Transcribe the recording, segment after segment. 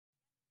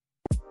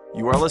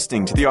You are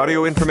listening to the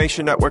Audio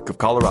Information Network of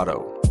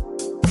Colorado.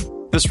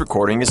 This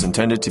recording is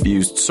intended to be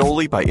used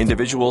solely by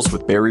individuals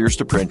with barriers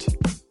to print.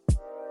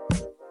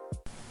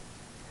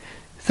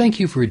 Thank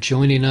you for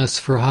joining us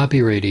for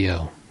Hobby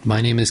Radio.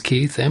 My name is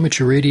Keith,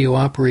 amateur radio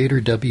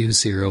operator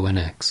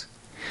W0NX.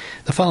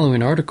 The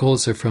following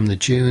articles are from the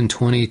June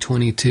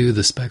 2022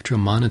 The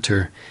Spectrum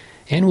Monitor,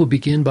 and we'll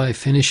begin by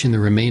finishing the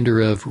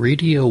remainder of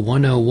Radio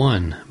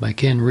 101 by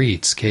Ken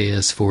Reitz,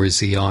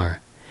 KS4ZR.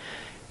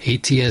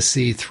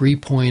 ATSC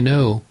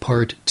 3.0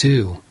 Part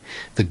 2,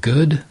 The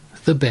Good,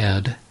 the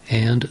Bad,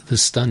 and the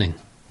Stunning.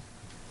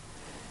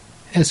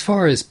 As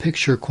far as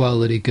picture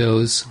quality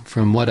goes,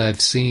 from what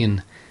I've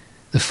seen,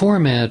 the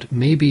format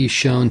may be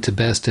shown to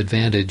best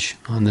advantage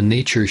on the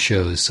nature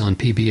shows on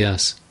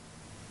PBS.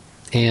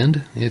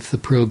 And if the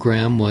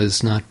program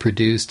was not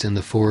produced in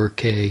the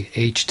 4K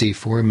HD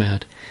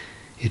format,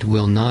 it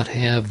will not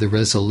have the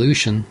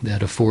resolution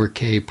that a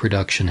 4K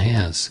production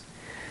has.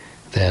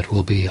 That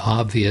will be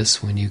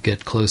obvious when you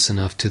get close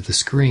enough to the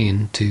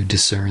screen to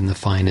discern the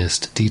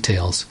finest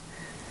details.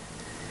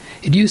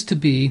 It used to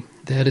be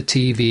that a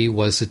TV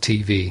was a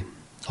TV.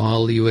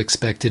 All you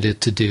expected it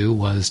to do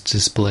was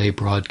display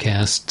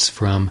broadcasts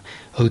from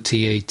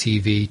OTA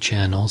TV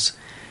channels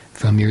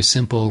from your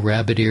simple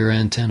rabbit ear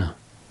antenna.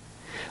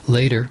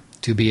 Later,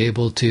 to be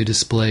able to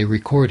display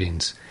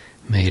recordings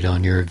made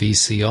on your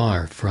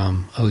VCR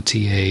from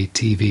OTA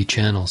TV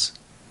channels.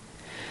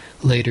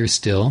 Later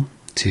still,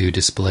 to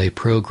display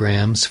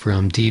programs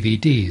from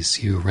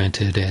DVDs you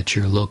rented at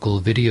your local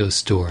video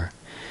store,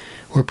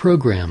 or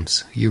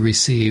programs you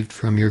received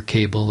from your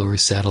cable or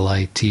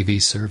satellite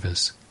TV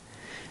service.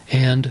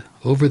 And,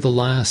 over the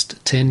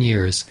last 10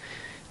 years,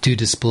 to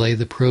display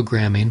the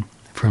programming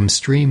from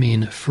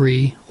streaming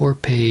free or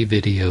pay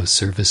video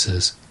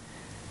services.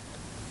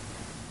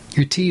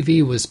 Your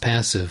TV was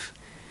passive.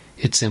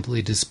 It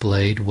simply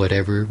displayed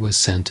whatever was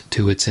sent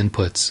to its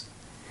inputs.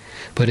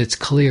 But it's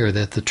clear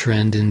that the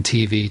trend in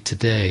TV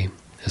today,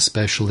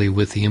 especially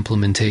with the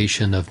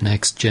implementation of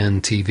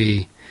next-gen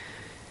TV,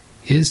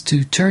 is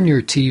to turn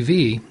your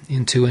TV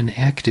into an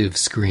active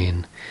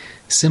screen,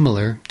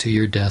 similar to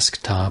your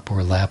desktop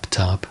or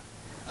laptop,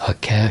 a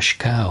cash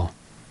cow,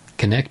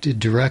 connected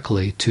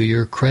directly to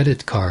your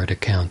credit card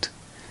account.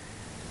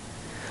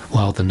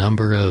 While the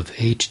number of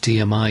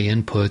HDMI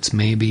inputs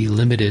may be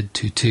limited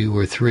to 2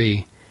 or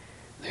 3,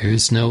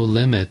 there's no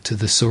limit to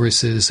the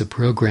sources of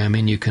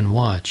programming you can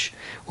watch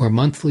or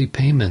monthly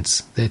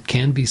payments that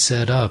can be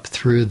set up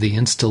through the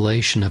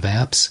installation of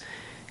apps,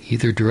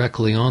 either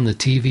directly on the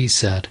TV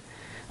set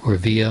or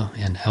via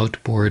an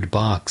outboard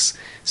box,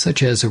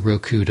 such as a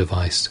Roku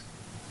device.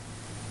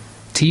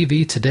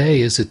 TV today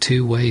is a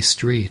two-way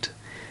street,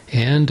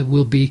 and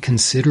will be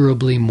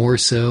considerably more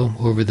so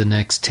over the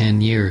next 10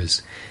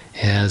 years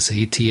as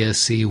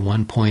ATSC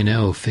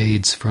 1.0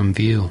 fades from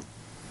view.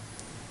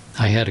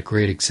 I had a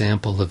great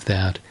example of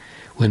that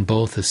when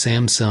both the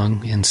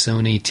Samsung and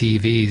Sony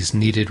TVs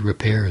needed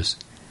repairs.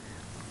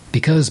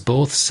 Because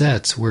both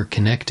sets were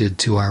connected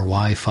to our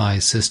Wi-Fi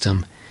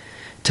system,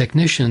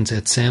 technicians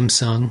at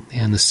Samsung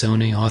and the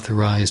Sony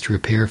authorized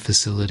repair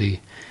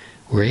facility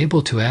were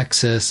able to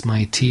access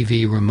my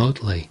TV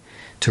remotely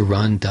to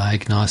run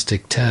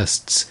diagnostic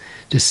tests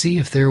to see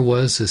if there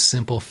was a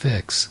simple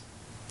fix,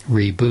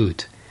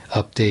 reboot,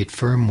 update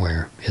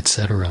firmware,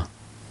 etc.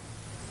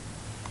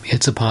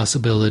 It's a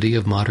possibility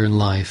of modern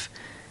life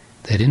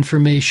that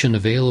information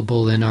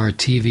available in our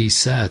TV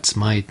sets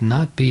might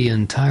not be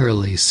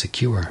entirely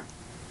secure.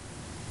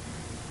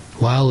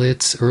 While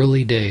it's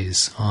early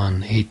days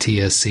on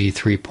ATSC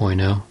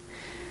 3.0,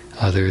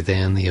 other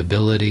than the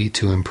ability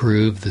to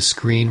improve the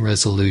screen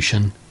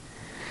resolution,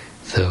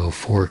 though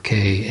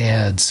 4K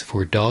ads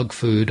for dog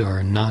food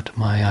are not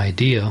my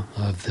idea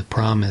of the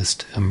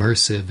promised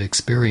immersive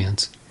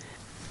experience,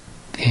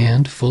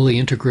 and fully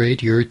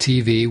integrate your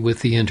TV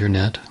with the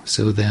internet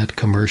so that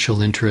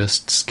commercial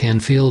interests can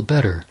feel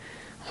better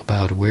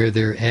about where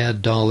their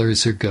ad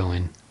dollars are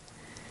going.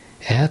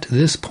 At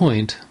this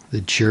point,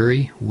 the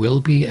jury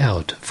will be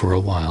out for a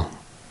while.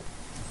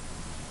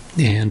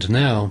 And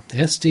now,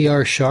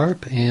 SDR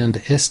Sharp and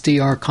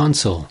SDR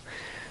Console,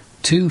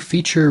 two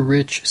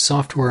feature-rich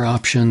software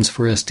options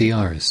for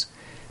SDRs,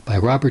 by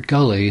Robert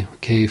Gulley,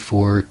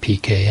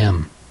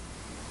 K4PKM.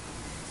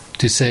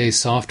 To say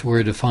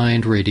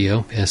software-defined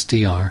radio,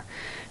 SDR,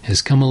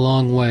 has come a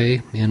long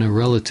way in a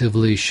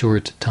relatively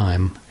short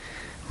time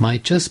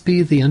might just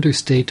be the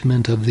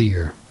understatement of the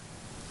year.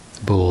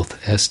 Both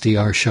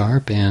SDR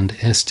Sharp and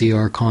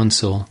SDR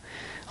Console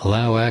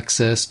allow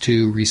access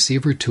to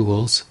receiver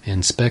tools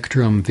and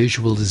spectrum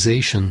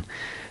visualization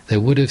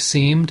that would have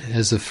seemed,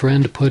 as a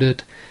friend put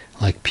it,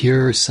 like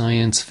pure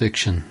science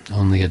fiction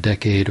only a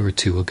decade or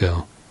two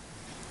ago.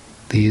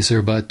 These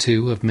are but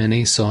two of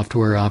many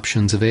software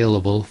options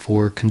available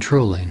for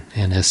controlling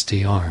an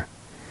SDR.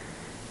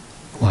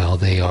 While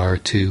they are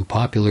two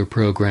popular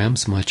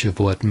programs, much of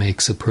what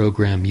makes a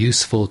program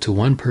useful to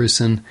one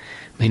person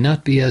may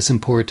not be as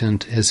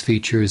important as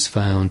features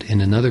found in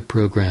another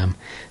program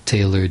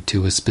tailored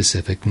to a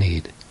specific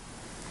need.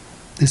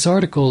 This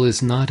article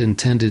is not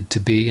intended to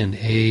be an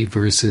A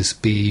versus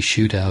B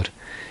shootout,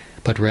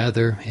 but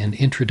rather an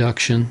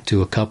introduction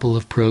to a couple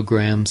of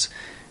programs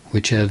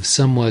which have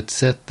somewhat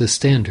set the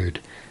standard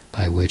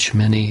by which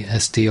many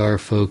SDR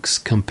folks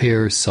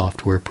compare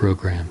software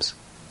programs.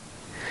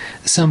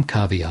 Some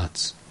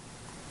caveats.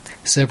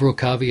 Several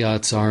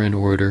caveats are in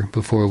order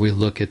before we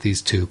look at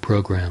these two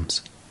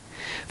programs.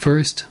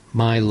 First,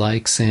 my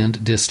likes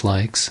and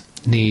dislikes,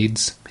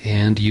 needs,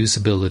 and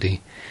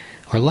usability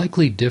are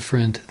likely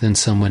different than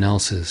someone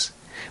else's,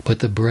 but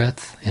the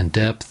breadth and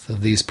depth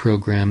of these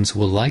programs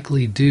will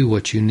likely do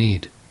what you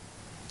need.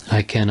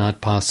 I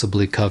cannot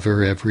possibly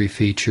cover every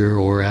feature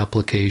or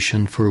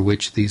application for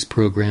which these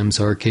programs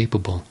are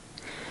capable.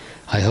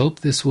 I hope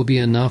this will be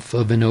enough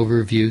of an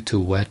overview to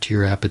whet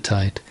your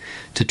appetite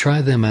to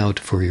try them out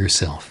for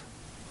yourself.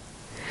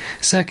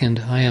 Second,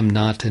 I am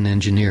not an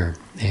engineer,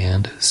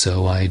 and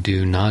so I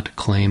do not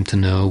claim to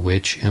know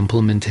which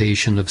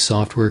implementation of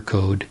software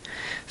code,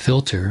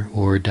 filter,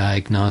 or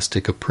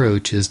diagnostic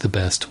approach is the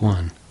best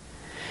one.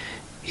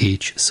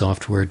 Each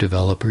software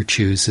developer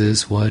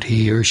chooses what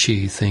he or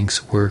she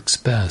thinks works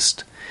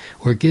best,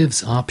 or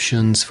gives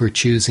options for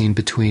choosing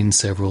between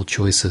several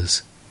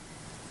choices.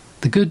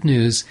 The good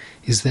news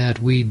is that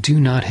we do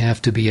not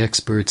have to be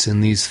experts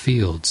in these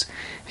fields,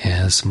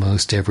 as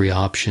most every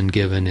option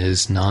given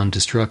is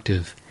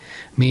non-destructive,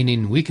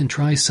 meaning we can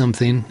try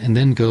something and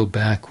then go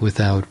back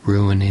without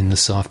ruining the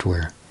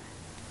software.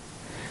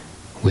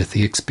 With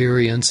the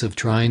experience of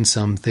trying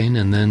something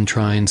and then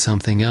trying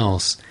something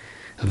else,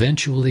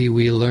 eventually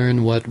we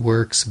learn what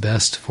works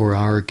best for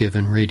our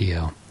given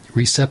radio,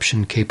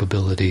 reception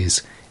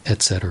capabilities,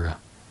 etc.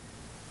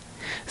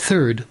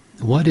 Third,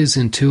 what is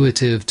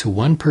intuitive to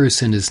one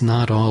person is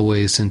not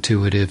always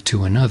intuitive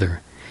to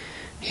another,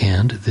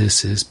 and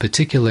this is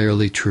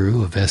particularly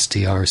true of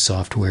SDR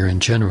software in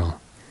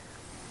general.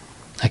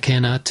 I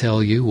cannot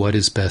tell you what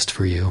is best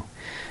for you.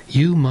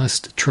 You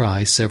must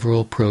try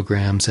several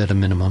programs at a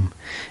minimum,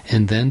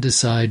 and then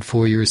decide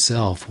for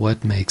yourself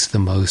what makes the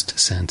most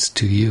sense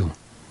to you.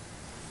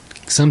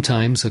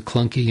 Sometimes a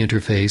clunky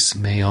interface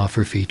may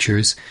offer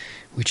features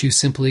which you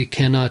simply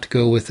cannot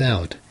go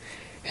without,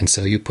 and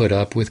so you put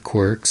up with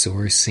quirks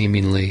or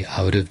seemingly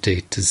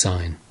out-of-date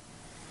design.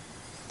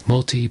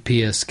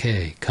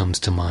 Multi-PSK comes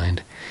to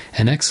mind,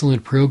 an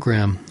excellent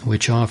program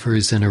which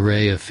offers an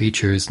array of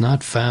features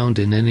not found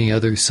in any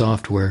other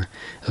software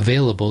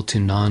available to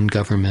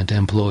non-government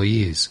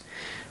employees,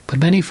 but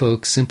many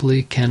folks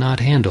simply cannot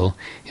handle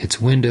its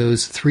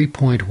Windows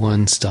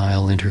 3.1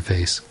 style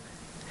interface.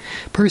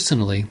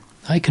 Personally,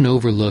 I can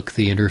overlook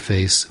the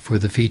interface for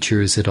the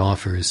features it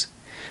offers,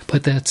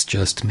 but that's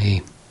just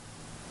me.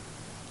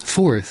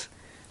 Fourth,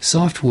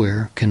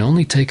 software can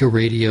only take a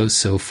radio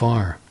so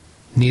far.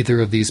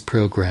 Neither of these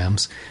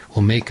programs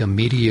will make a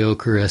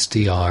mediocre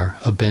SDR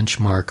a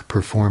benchmark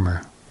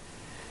performer.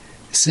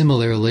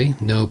 Similarly,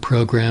 no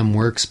program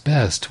works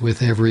best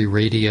with every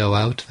radio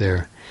out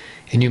there,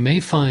 and you may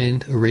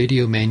find a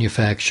radio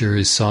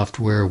manufacturer's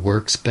software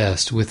works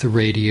best with the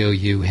radio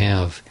you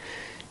have,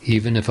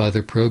 even if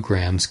other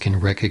programs can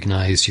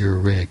recognize your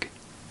rig.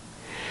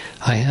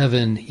 I have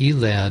an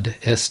ELAD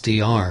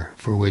SDR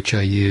for which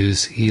I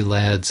use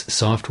ELAD's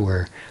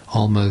software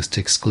almost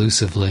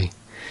exclusively,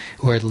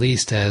 or at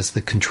least as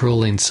the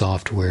controlling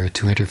software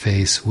to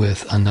interface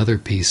with another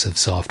piece of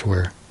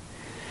software.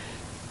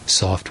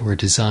 Software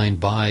designed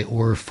by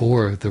or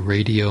for the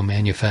radio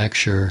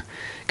manufacturer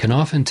can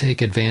often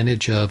take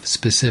advantage of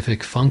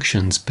specific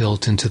functions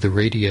built into the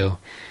radio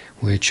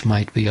which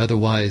might be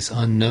otherwise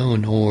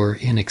unknown or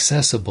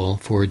inaccessible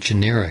for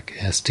generic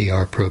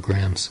SDR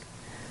programs.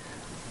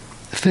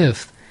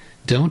 Fifth,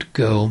 don't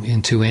go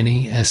into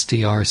any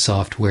SDR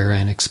software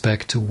and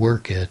expect to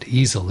work it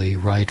easily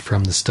right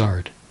from the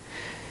start.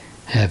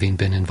 Having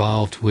been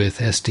involved with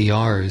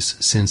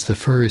SDRs since the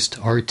first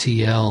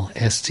RTL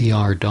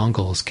SDR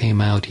dongles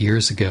came out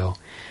years ago,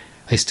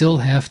 I still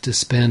have to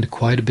spend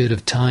quite a bit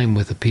of time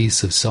with a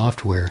piece of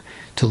software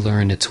to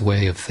learn its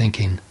way of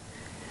thinking.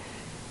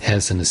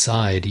 As an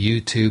aside,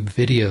 YouTube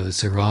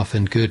videos are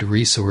often good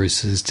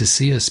resources to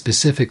see a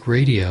specific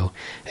radio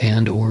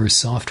and or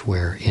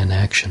software in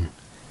action.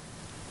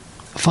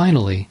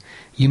 Finally,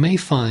 you may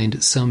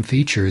find some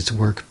features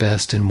work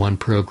best in one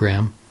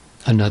program,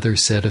 another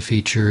set of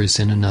features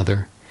in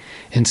another,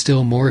 and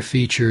still more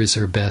features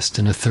are best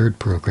in a third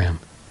program.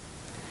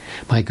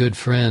 My good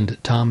friend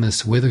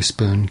Thomas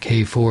Witherspoon,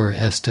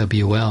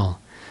 K4SWL,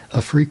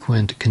 a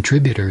frequent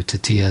contributor to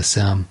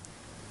TSM,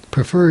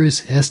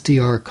 prefers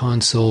SDR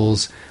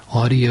Console's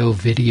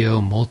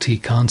audio-video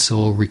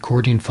multi-console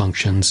recording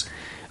functions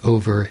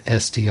over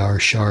SDR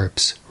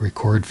Sharp's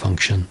record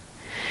function,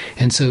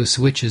 and so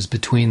switches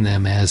between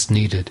them as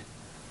needed.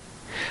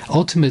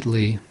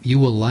 Ultimately, you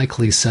will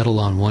likely settle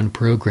on one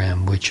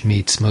program which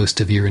meets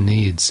most of your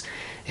needs,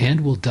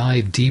 and will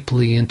dive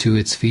deeply into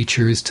its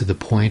features to the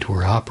point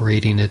where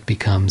operating it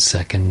becomes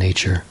second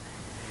nature.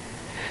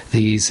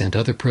 These and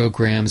other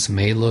programs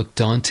may look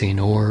daunting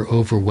or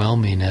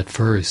overwhelming at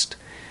first,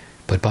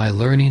 but by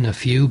learning a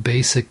few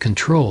basic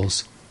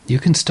controls, you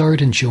can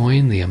start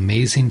enjoying the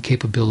amazing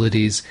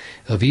capabilities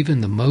of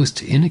even the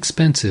most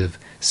inexpensive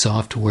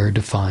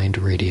software-defined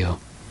radio.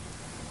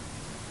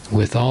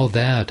 With all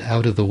that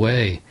out of the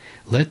way,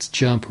 let's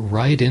jump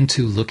right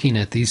into looking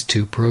at these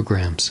two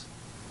programs.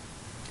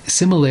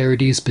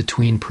 Similarities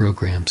between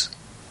programs.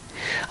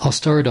 I'll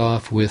start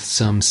off with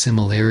some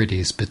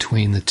similarities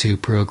between the two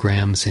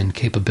programs in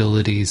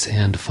capabilities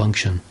and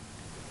function.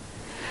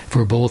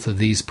 For both of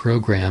these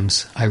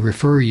programs, I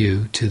refer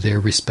you to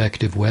their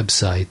respective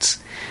websites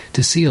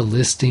to see a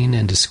listing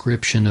and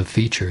description of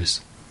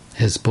features,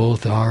 as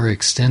both are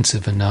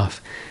extensive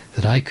enough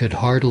that I could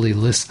hardly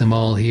list them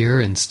all here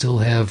and still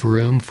have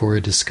room for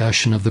a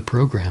discussion of the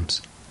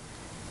programs.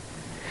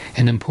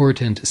 An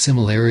important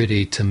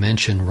similarity to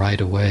mention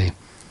right away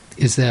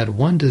is that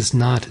one does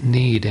not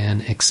need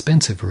an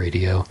expensive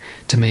radio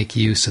to make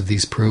use of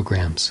these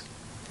programs.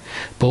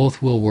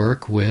 Both will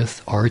work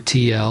with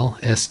RTL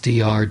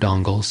SDR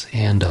dongles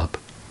and up.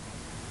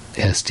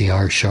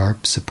 SDR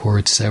Sharp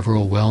supports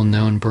several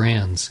well-known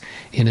brands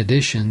in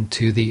addition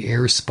to the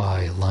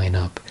AirSpy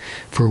lineup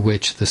for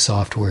which the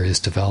software is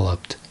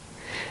developed.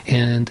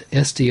 And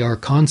SDR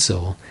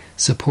Console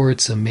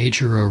supports a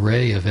major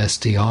array of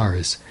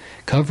SDRs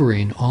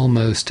covering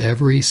almost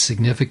every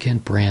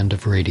significant brand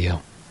of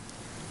radio.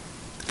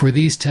 For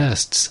these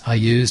tests, I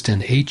used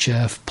an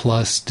HF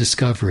Plus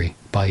Discovery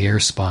by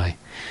AirSpy,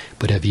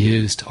 but have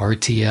used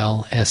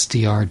RTL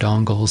SDR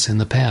dongles in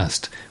the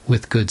past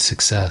with good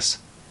success.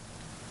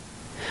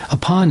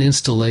 Upon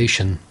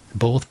installation,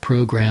 both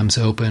programs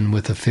open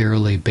with a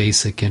fairly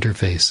basic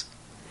interface: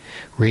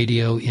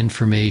 radio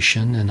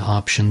information and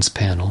options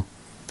panel,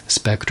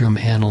 spectrum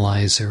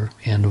analyzer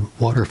and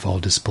waterfall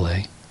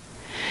display,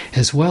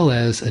 as well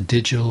as a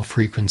digital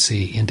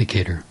frequency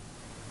indicator.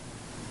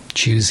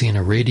 Choosing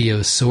a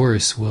radio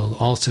source will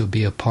also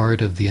be a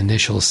part of the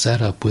initial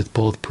setup with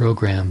both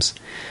programs,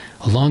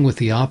 along with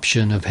the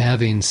option of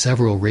having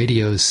several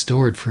radios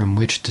stored from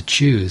which to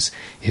choose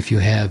if you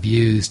have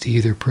used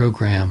either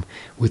program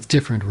with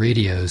different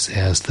radios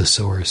as the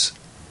source.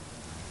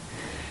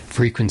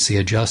 Frequency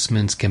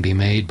adjustments can be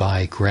made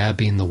by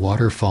grabbing the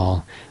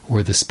waterfall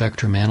or the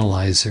spectrum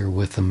analyzer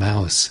with the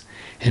mouse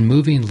and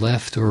moving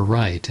left or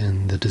right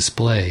in the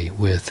display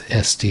with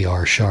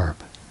SDR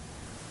Sharp.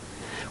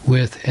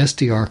 With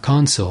SDR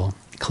Console,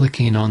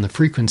 clicking on the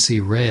frequency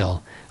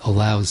rail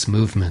allows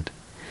movement.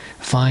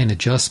 Fine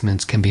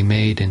adjustments can be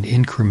made in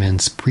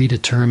increments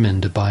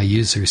predetermined by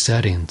user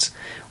settings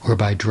or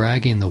by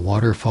dragging the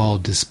waterfall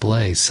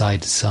display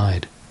side to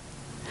side.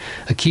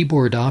 A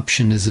keyboard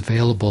option is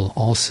available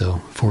also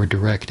for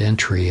direct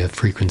entry of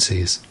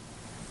frequencies.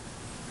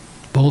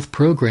 Both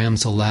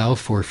programs allow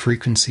for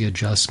frequency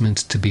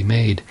adjustments to be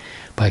made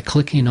by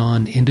clicking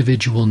on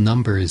individual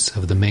numbers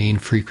of the main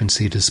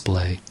frequency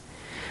display,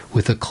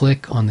 with a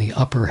click on the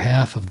upper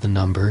half of the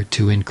number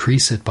to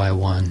increase it by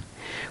 1,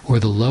 or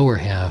the lower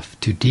half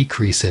to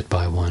decrease it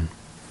by 1.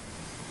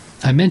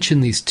 I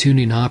mention these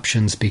tuning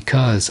options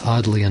because,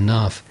 oddly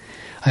enough,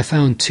 I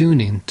found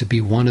tuning to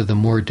be one of the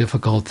more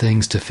difficult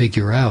things to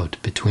figure out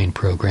between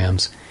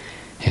programs,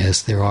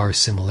 as there are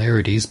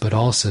similarities but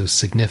also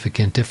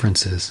significant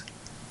differences.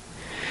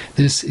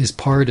 This is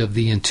part of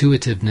the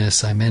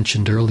intuitiveness I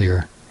mentioned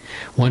earlier.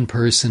 One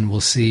person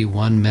will see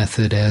one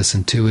method as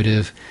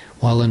intuitive,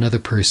 while another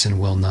person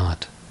will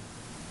not.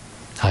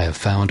 I have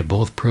found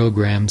both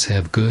programs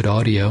have good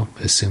audio,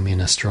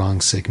 assuming a strong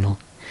signal,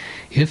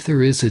 if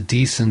there is a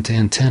decent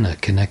antenna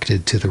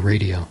connected to the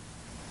radio.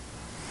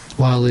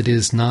 While it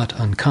is not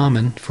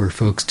uncommon for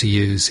folks to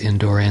use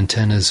indoor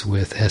antennas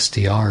with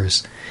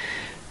SDRs,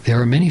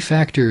 there are many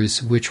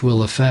factors which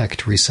will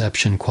affect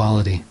reception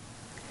quality.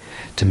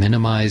 To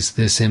minimize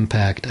this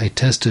impact, I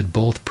tested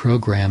both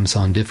programs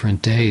on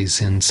different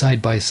days in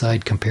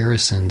side-by-side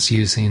comparisons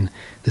using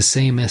the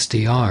same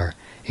SDR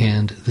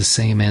and the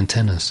same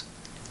antennas.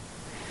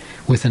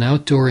 With an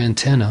outdoor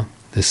antenna,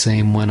 the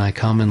same one I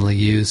commonly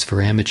use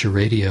for amateur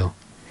radio,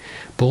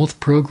 both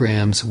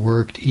programs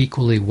worked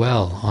equally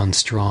well on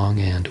strong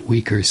and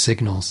weaker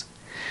signals,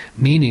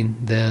 meaning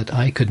that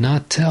I could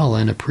not tell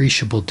an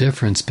appreciable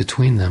difference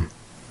between them.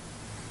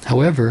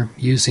 However,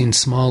 using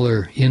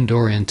smaller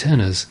indoor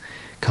antennas,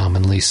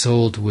 commonly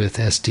sold with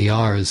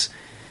SDRs,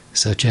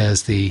 such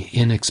as the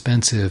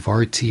inexpensive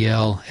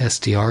RTL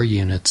SDR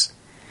units,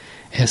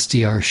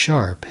 SDR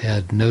Sharp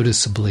had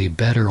noticeably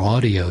better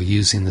audio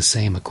using the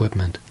same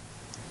equipment.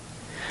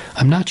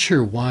 I'm not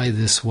sure why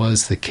this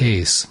was the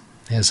case.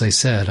 As I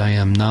said, I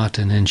am not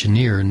an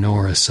engineer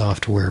nor a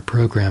software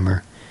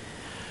programmer,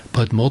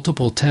 but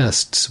multiple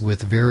tests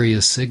with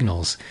various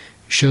signals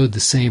showed the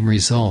same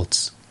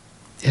results.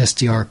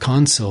 SDR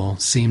Console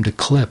seemed to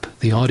clip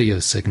the audio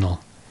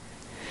signal.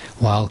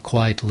 While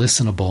quite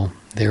listenable,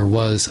 there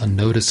was a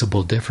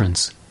noticeable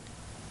difference.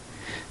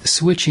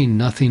 Switching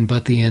nothing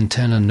but the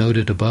antenna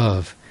noted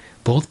above,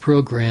 both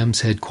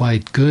programs had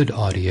quite good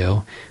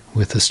audio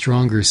with a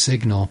stronger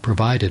signal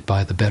provided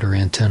by the better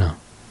antenna.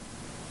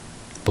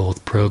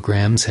 Both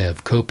programs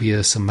have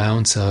copious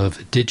amounts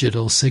of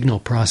digital signal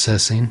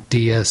processing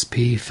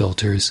 (DSP)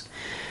 filters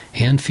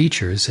and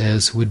features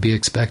as would be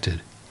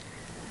expected.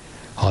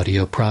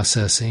 Audio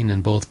processing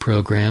in both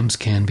programs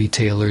can be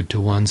tailored to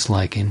one's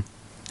liking,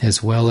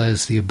 as well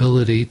as the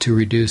ability to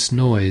reduce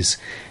noise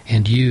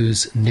and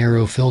use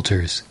narrow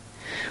filters,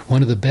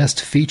 one of the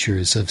best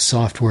features of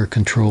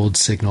software-controlled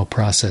signal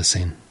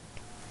processing.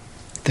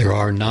 There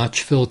are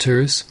notch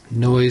filters,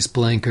 noise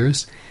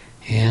blankers,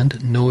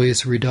 and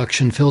noise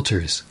reduction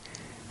filters,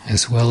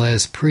 as well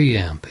as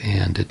preamp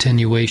and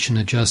attenuation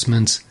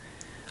adjustments,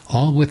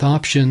 all with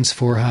options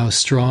for how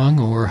strong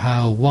or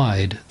how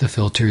wide the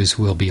filters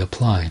will be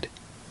applied.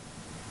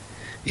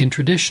 In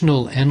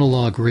traditional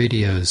analog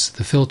radios,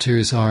 the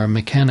filters are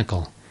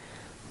mechanical,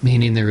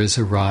 meaning there is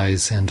a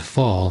rise and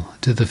fall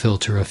to the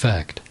filter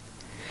effect.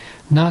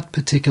 Not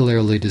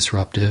particularly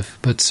disruptive,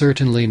 but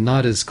certainly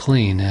not as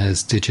clean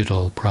as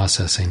digital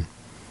processing.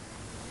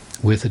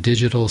 With a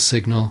digital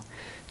signal,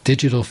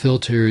 digital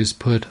filters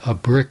put a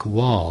brick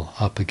wall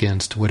up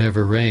against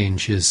whatever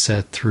range is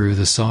set through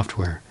the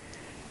software.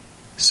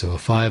 So a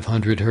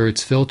 500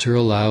 Hz filter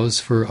allows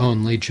for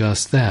only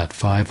just that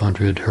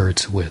 500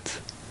 Hz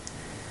width.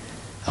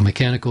 A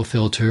mechanical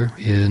filter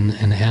in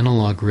an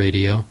analog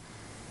radio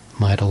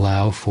might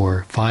allow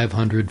for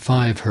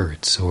 505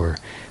 Hz or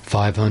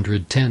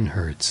 510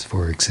 Hz,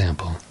 for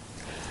example.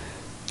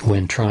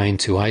 When trying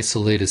to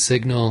isolate a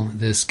signal,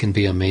 this can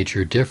be a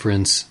major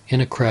difference in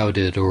a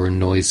crowded or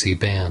noisy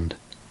band.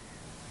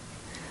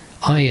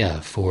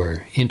 IF,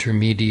 or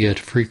intermediate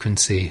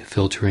frequency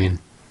filtering,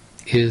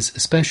 is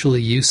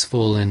especially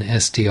useful in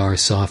SDR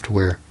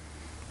software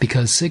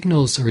because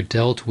signals are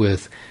dealt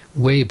with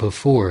way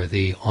before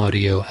the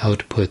audio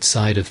output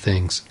side of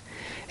things,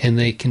 and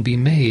they can be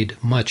made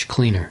much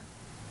cleaner.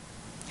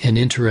 An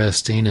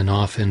interesting and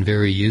often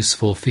very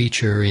useful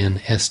feature in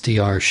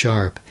SDR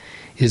Sharp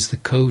is the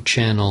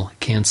co-channel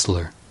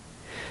canceller.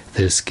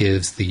 This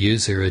gives the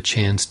user a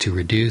chance to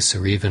reduce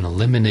or even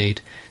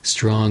eliminate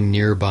strong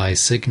nearby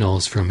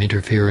signals from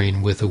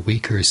interfering with a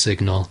weaker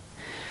signal,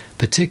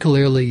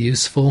 particularly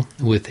useful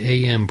with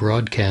AM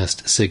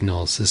broadcast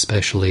signals,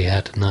 especially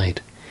at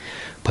night,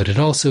 but it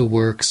also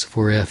works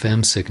for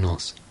FM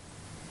signals.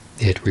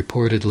 It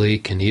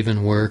reportedly can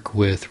even work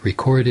with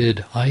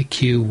recorded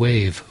IQ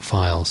wave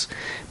files,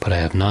 but I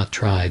have not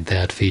tried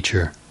that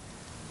feature.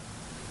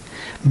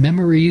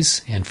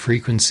 Memories and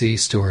frequency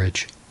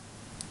storage.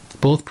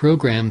 Both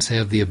programs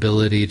have the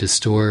ability to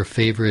store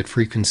favorite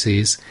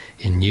frequencies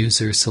in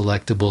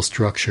user-selectable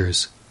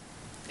structures.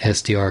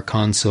 SDR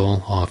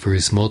Console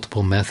offers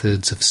multiple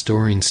methods of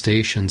storing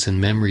stations in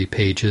memory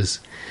pages,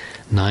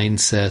 9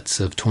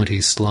 sets of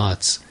 20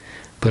 slots,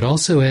 but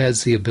also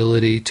adds the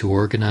ability to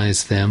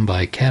organize them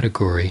by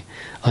category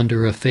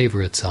under a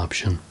favorites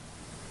option.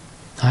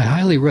 I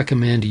highly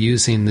recommend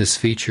using this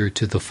feature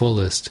to the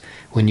fullest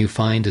when you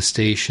find a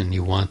station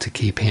you want to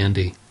keep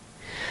handy.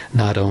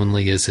 Not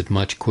only is it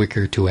much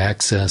quicker to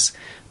access,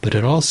 but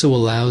it also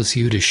allows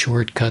you to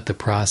shortcut the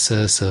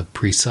process of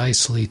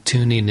precisely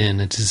tuning in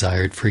a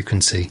desired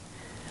frequency.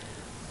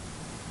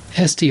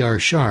 SDR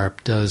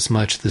Sharp does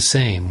much the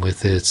same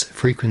with its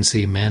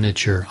Frequency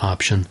Manager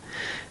option,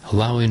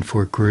 allowing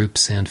for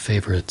groups and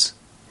favorites.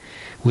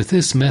 With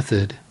this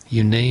method,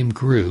 you name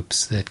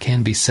groups that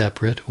can be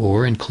separate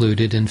or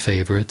included in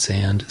favorites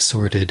and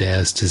sorted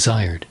as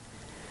desired.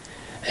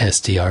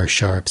 SDR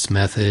Sharp's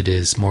method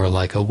is more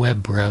like a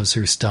web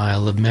browser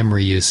style of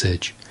memory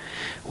usage,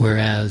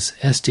 whereas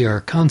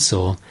SDR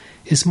Console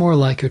is more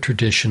like a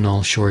traditional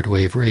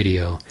shortwave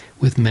radio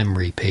with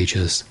memory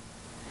pages.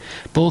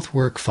 Both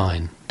work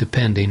fine,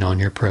 depending on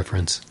your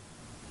preference.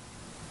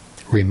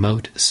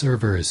 Remote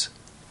servers.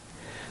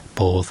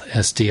 Both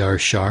SDR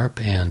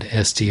Sharp and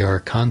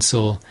SDR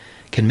Console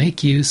can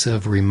make use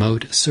of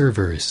remote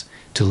servers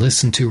to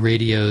listen to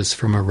radios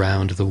from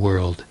around the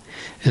world,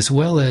 as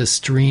well as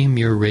stream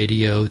your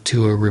radio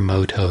to a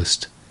remote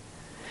host.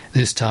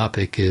 This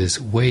topic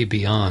is way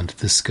beyond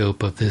the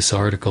scope of this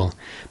article,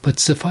 but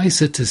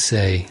suffice it to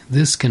say,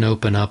 this can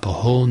open up a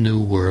whole new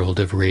world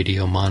of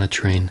radio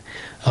monitoring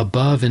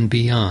above and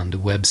beyond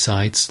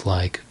websites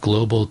like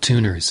Global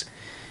Tuners,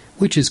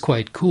 which is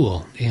quite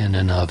cool in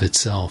and of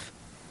itself.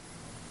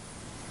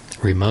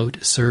 Remote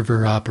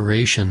server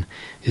operation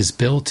is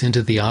built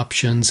into the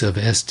options of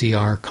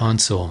SDR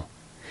Console.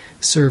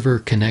 Server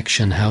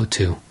connection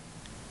how-to.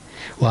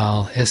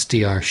 While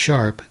SDR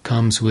Sharp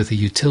comes with a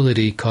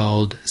utility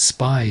called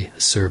Spy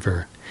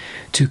Server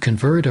to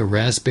convert a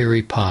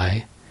Raspberry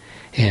Pi,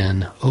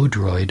 an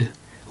Odroid,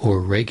 or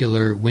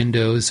regular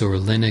Windows or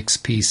Linux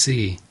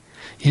PC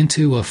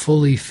into a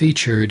fully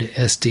featured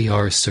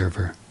SDR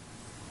server.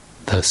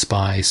 The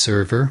Spy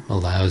Server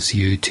allows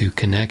you to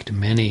connect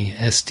many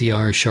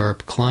SDR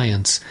Sharp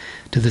clients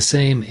to the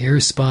same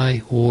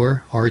AirSpy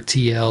or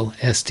RTL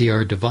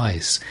SDR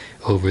device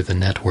over the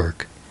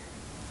network.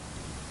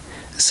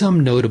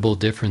 Some notable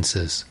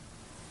differences.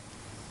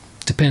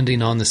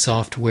 Depending on the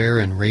software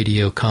and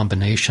radio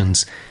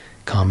combinations,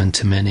 common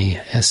to many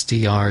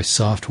SDR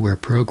software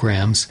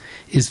programs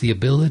is the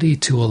ability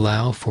to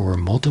allow for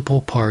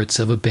multiple parts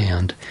of a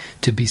band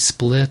to be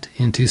split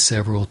into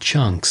several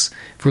chunks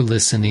for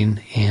listening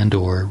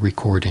and/or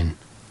recording.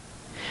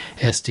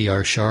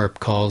 SDR Sharp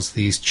calls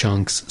these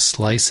chunks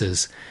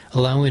slices,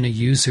 allowing a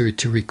user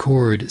to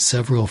record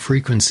several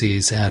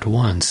frequencies at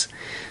once,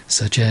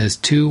 such as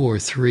 2 or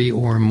 3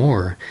 or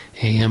more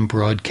AM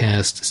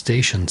broadcast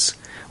stations,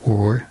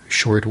 or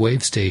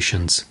shortwave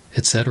stations,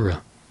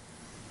 etc.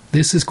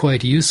 This is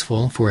quite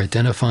useful for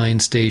identifying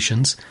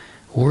stations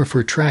or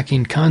for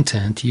tracking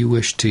content you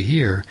wish to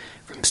hear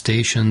from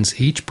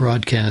stations each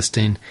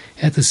broadcasting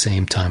at the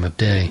same time of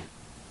day.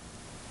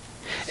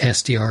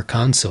 SDR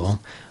Console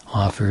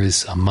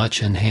offers a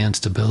much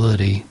enhanced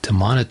ability to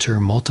monitor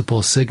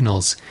multiple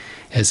signals,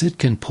 as it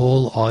can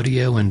pull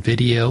audio and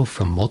video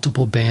from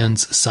multiple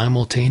bands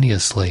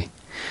simultaneously,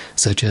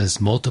 such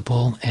as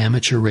multiple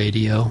amateur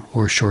radio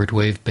or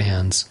shortwave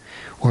bands,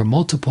 or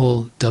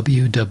multiple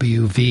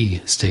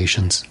WWV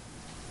stations.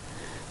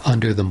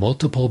 Under the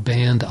multiple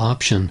band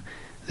option,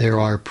 there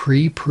are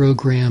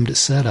pre-programmed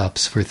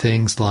setups for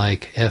things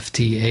like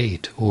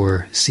FT8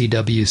 or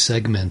CW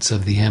segments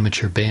of the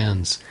amateur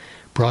bands,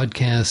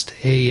 broadcast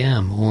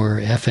AM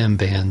or FM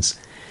bands,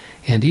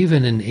 and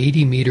even an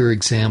 80-meter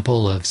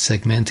example of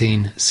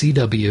segmenting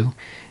CW,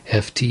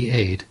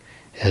 FT8,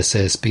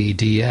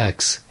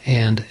 SSB-DX,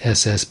 and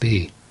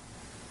SSB.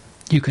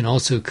 You can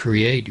also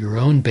create your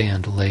own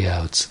band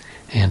layouts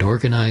and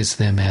organize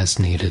them as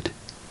needed.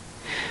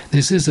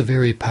 This is a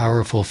very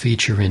powerful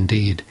feature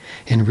indeed,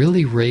 and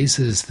really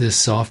raises this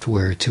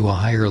software to a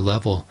higher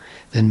level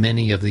than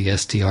many of the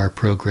SDR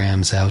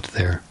programs out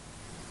there.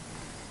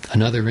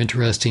 Another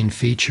interesting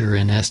feature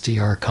in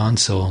SDR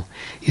Console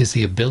is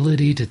the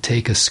ability to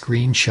take a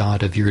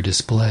screenshot of your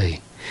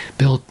display,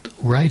 built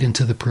right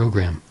into the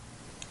program.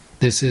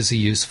 This is a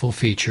useful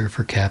feature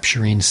for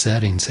capturing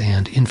settings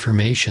and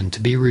information to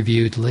be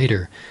reviewed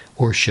later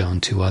or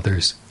shown to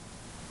others.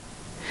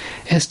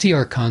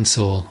 SDR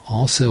Console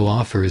also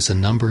offers a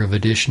number of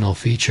additional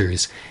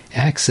features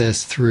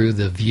accessed through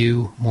the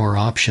View More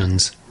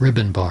Options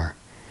ribbon bar.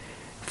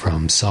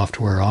 From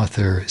software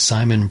author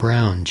Simon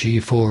Brown,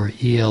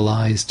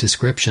 G4ELI's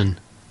description: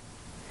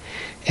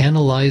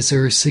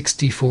 Analyzer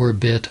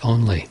 64-bit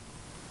only.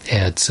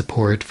 Add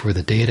support for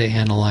the data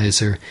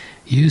analyzer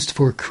used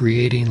for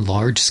creating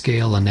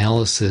large-scale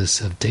analysis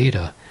of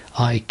data,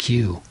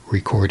 IQ,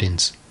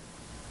 recordings.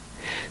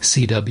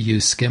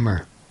 CW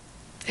Skimmer.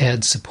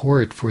 Add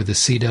support for the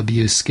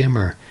CW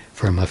Skimmer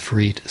from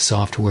Afreet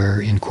Software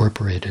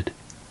Incorporated.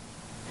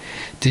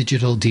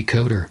 Digital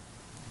Decoder.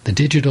 The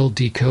digital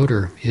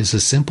decoder is a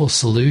simple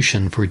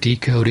solution for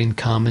decoding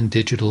common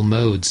digital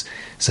modes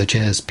such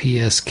as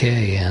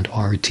PSK and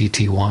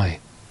RTTY.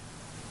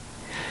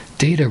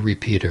 Data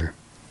Repeater.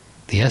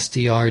 The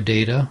SDR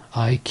Data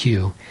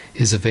IQ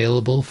is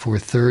available for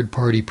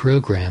third-party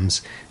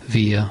programs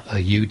via a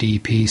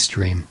UDP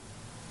stream.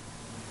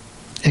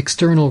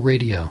 External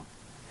Radio.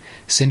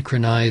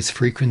 Synchronize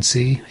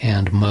frequency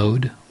and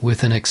mode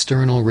with an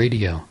external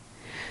radio.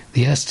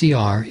 The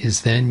SDR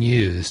is then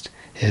used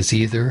as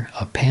either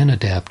a PAN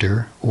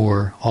adapter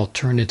or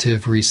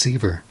alternative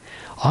receiver,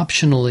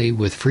 optionally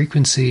with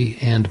frequency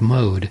and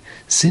mode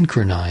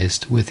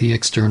synchronized with the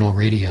external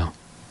radio.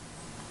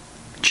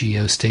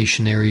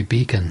 Geostationary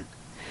Beacon.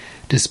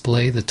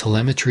 Display the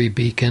telemetry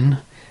beacon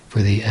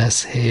for the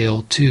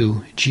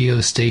SHALE-2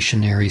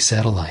 geostationary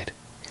satellite.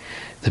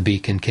 The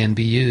beacon can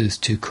be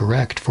used to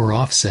correct for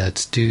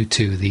offsets due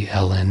to the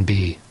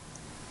LNB.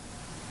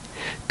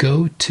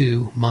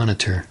 Go-To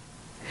Monitor.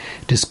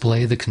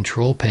 Display the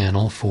control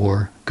panel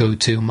for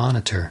Go-To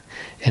Monitor,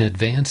 an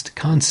advanced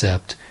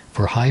concept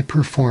for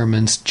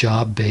high-performance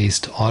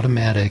job-based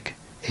automatic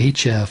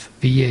HF,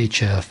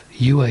 VHF,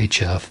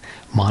 UHF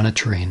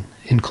monitoring,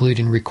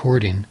 including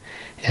recording,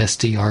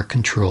 SDR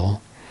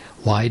control,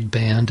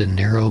 wideband and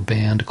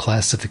narrowband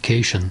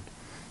classification,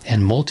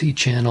 and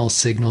multi-channel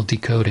signal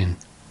decoding,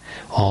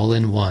 all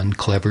in one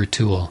clever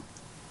tool.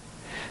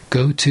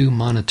 Go-To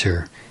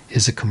Monitor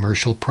is a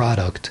commercial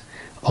product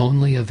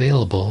only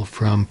available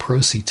from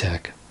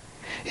Procitech.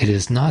 It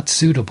is not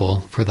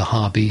suitable for the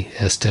hobby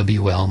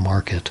SWL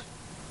market.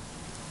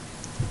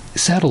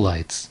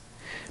 Satellites.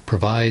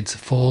 Provides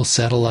full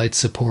satellite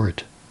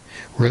support.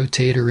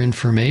 Rotator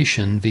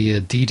information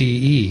via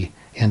DDE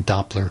and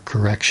Doppler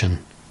correction.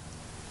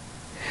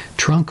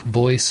 Trunk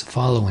voice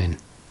following.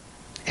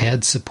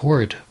 Add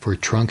support for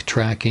trunk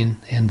tracking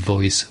and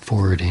voice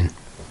forwarding.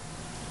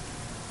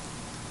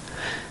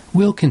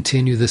 We'll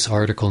continue this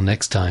article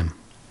next time.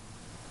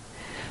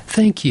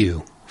 Thank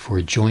you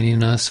for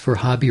joining us for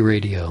Hobby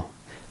Radio.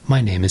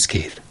 My name is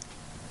Keith.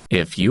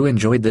 If you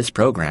enjoyed this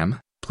program,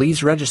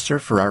 please register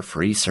for our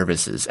free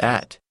services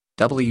at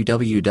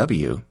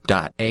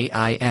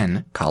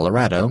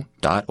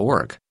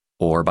www.aincolorado.org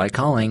or by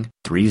calling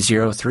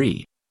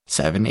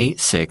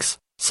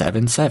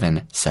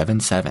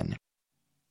 303-786-7777.